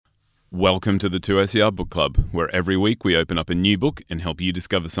Welcome to the 2SER Book Club, where every week we open up a new book and help you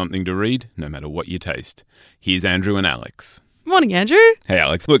discover something to read, no matter what your taste. Here's Andrew and Alex. Morning, Andrew. Hey,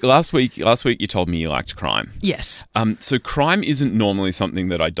 Alex. Look, last week you told me you liked crime. Yes. So crime isn't normally something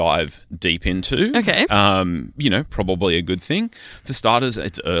that I dive deep into. Okay. Probably a good thing. For starters,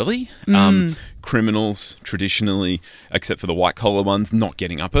 it's early. Criminals, traditionally, except for the white-collar ones, not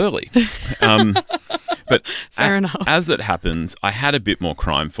getting up early. But Fair enough. As it happens, I had a bit more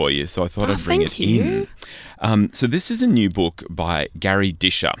crime for you, so I thought I'd bring it you. in. So this is a new book by Garry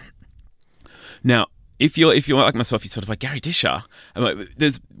Disher. Now, if you're like myself, you're sort of like, Garry Disher?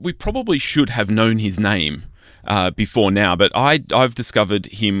 We probably should have known his name before now, but I've discovered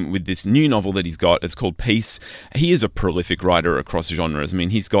him with this new novel that he's got. It's called Peace. He is a prolific writer across genres. I mean,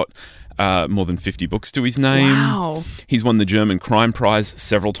 he's got more than 50 books to his name. Wow. He's won the German Crime Prize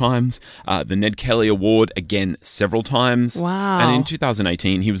several times, the Ned Kelly Award, again, several times. Wow. And in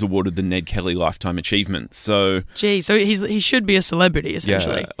 2018, he was awarded the Ned Kelly Lifetime Achievement. So, so he should be a celebrity,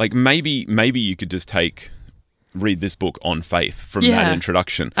 essentially. Yeah, like maybe you could just read this book on faith from that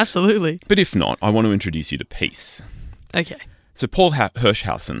introduction. Absolutely. But if not, I want to introduce you to Peace. Okay. So Paul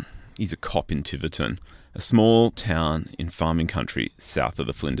Hirschhausen, he's a cop in Tiverton, a small town in farming country south of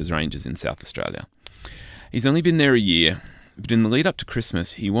the Flinders Ranges in South Australia. He's only been there a year, but in the lead up to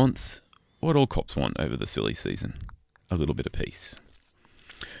Christmas, he wants what all cops want over the silly season, a little bit of peace.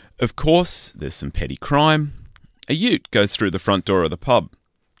 Of course, there's some petty crime. A ute goes through the front door of the pub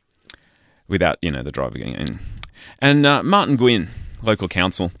without, the driver getting in. And Martin Gwynn, local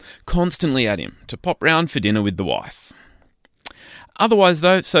council, constantly at him to pop round for dinner with the wife. Otherwise,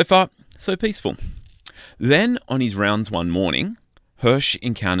 though, so far, so peaceful. Then, on his rounds one morning, Hirsch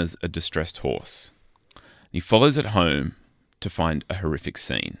encounters a distressed horse. He follows it home to find a horrific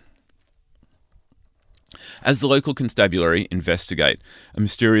scene. As the local constabulary investigate, a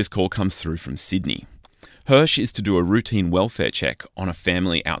mysterious call comes through from Sydney. Hirsch is to do a routine welfare check on a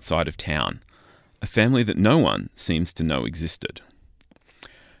family outside of town, a family that no one seems to know existed.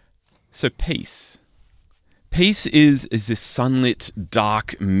 So Peace. Peace is this sunlit,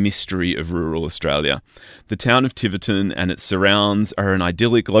 dark mystery of rural Australia. The town of Tiverton and its surrounds are an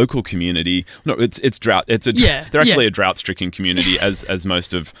idyllic local community. No, it's drought. They're actually a drought-stricken community, as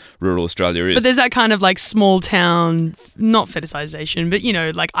most of rural Australia is. But there's that kind of like small town, not fetishization, but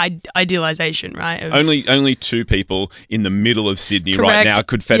like idealization, right? Only two people in the middle of Sydney Correct. right now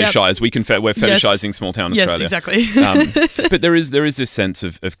could fetishize. Yep. We're fetishizing small town Australia. Yes, exactly. But there is this sense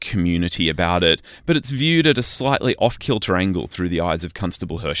of community about it, but it's viewed at a slightly off-kilter angle through the eyes of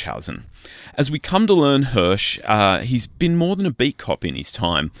Constable Hirschhausen. As we come to learn Hirsch, he's been more than a beat cop in his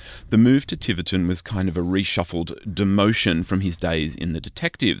time. The move to Tiverton was kind of a reshuffled demotion from his days in the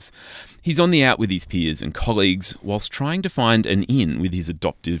detectives. He's on the out with his peers and colleagues whilst trying to find an in with his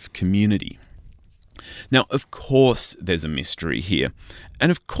adoptive community. Now, of course, there's a mystery here.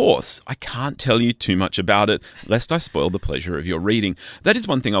 And of course, I can't tell you too much about it, lest I spoil the pleasure of your reading. That is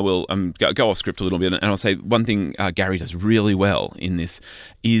one thing I will go off script a little bit, and I'll say one thing Garry does really well in this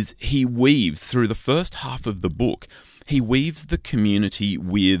is he weaves, through the first half of the book, he weaves the community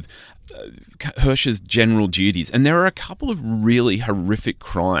with Hirsch's general duties. And there are a couple of really horrific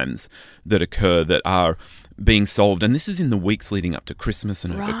crimes that occur that are being solved. And this is in the weeks leading up to Christmas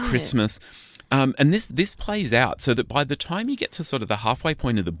and over Christmas. And this plays out so that by the time you get to sort of the halfway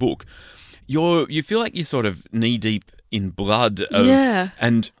point of the book, you feel like you're sort of knee deep in blood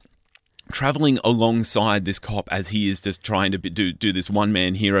and traveling alongside this cop as he is just trying to do this one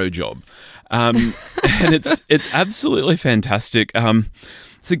man hero job, and it's absolutely fantastic.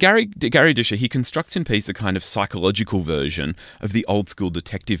 So Garry Disher, he constructs in Peace a kind of psychological version of the old school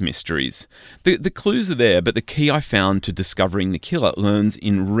detective mysteries. The clues are there, but the key I found to discovering the killer lies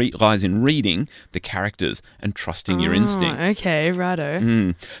in reading the characters and trusting your instincts. Okay,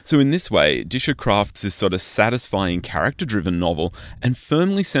 righto. So in this way, Disher crafts this sort of satisfying character-driven novel and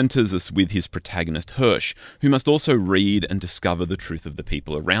firmly centres us with his protagonist Hirsch, who must also read and discover the truth of the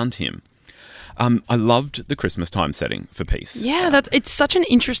people around him. I loved the Christmas time setting for Peace. Yeah, it's such an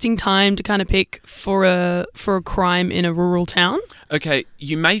interesting time to kind of pick for a crime in a rural town. Okay,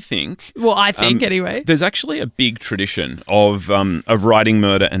 you may think. Well, I think anyway. There's actually a big tradition of writing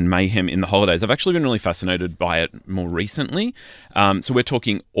murder and mayhem in the holidays. I've actually been really fascinated by it more recently. So we're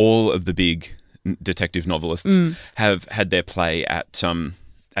talking all of the big detective novelists have had their play at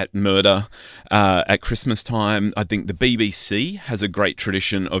murder at Christmas time. I think the BBC has a great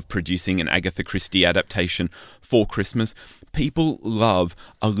tradition of producing an Agatha Christie adaptation for Christmas. People love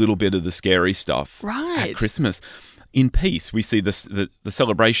a little bit of the scary stuff at Christmas. In Peace, we see the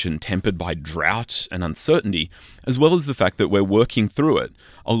celebration tempered by drought and uncertainty, as well as the fact that we're working through it.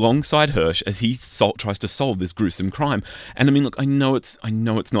 alongside Hirsch as he tries to solve this gruesome crime. And I mean, look, I know it's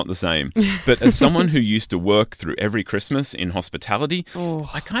not the same, but as someone who used to work through every Christmas in hospitality,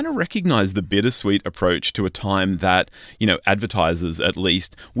 I kind of recognize the bittersweet approach to a time that, you know, advertisers at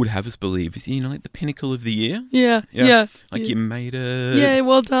least would have us believe is, you know, like the pinnacle of the year. Yeah. Like you made it. Yeah,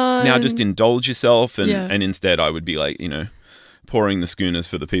 well done. Now just indulge yourself, and Yeah. and instead I would be like, you know, pouring the schooners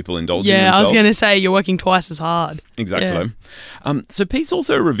for the people indulging Yeah, themselves. I was going to say you're working twice as hard. Exactly. So Peace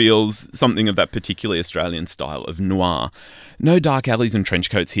also reveals something of that particularly Australian style of noir. No dark alleys and trench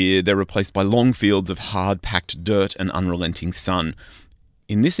coats here. They're replaced by long fields of hard-packed dirt and unrelenting sun.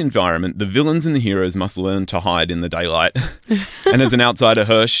 In this environment, the villains and the heroes must learn to hide in the daylight. And as an outsider,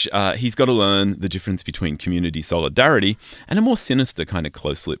 Hirsch, he's got to learn the difference between community solidarity and a more sinister kind of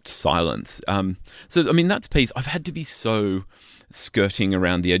close-lipped silence. So, I mean, that's Peace. I've had to be so skirting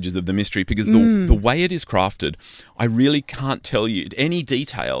around the edges of the mystery because the way it is crafted, I really can't tell you any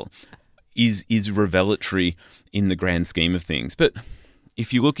detail is revelatory in the grand scheme of things. But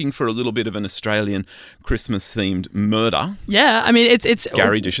if you're looking for a little bit of an Australian Christmas-themed murder, yeah, I mean, it's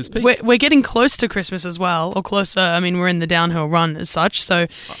Garry dishes Peace. We're getting close to Christmas as well, or closer. I mean, we're in the downhill run as such. So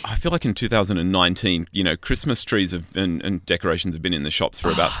I feel like in 2019, you know, Christmas trees and decorations have been in the shops for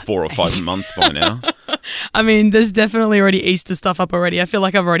about 4 or 5 months by now. I mean, there's definitely already Easter stuff up already. I feel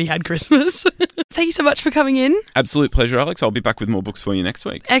like I've already had Christmas. Thank you so much for coming in. Absolute pleasure, Alex. I'll be back with more books for you next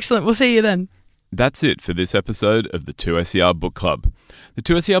week. Excellent. We'll see you then. That's it for this episode of the 2SER Book Club. The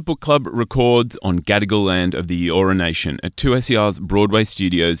 2SER Book Club records on Gadigal land of the Eora Nation at 2SER's Broadway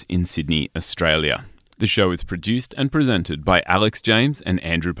studios in Sydney, Australia. The show is produced and presented by Alex James and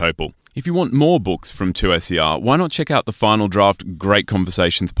Andrew Popel. If you want more books from 2SER, why not check out the Final Draft Great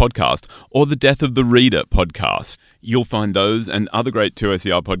Conversations podcast or the Death of the Reader podcast. You'll find those and other great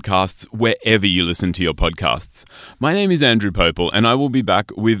 2SER podcasts wherever you listen to your podcasts. My name is Andrew Popel, and I will be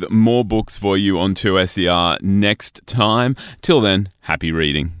back with more books for you on 2SER next time. Till then, happy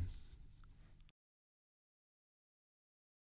reading.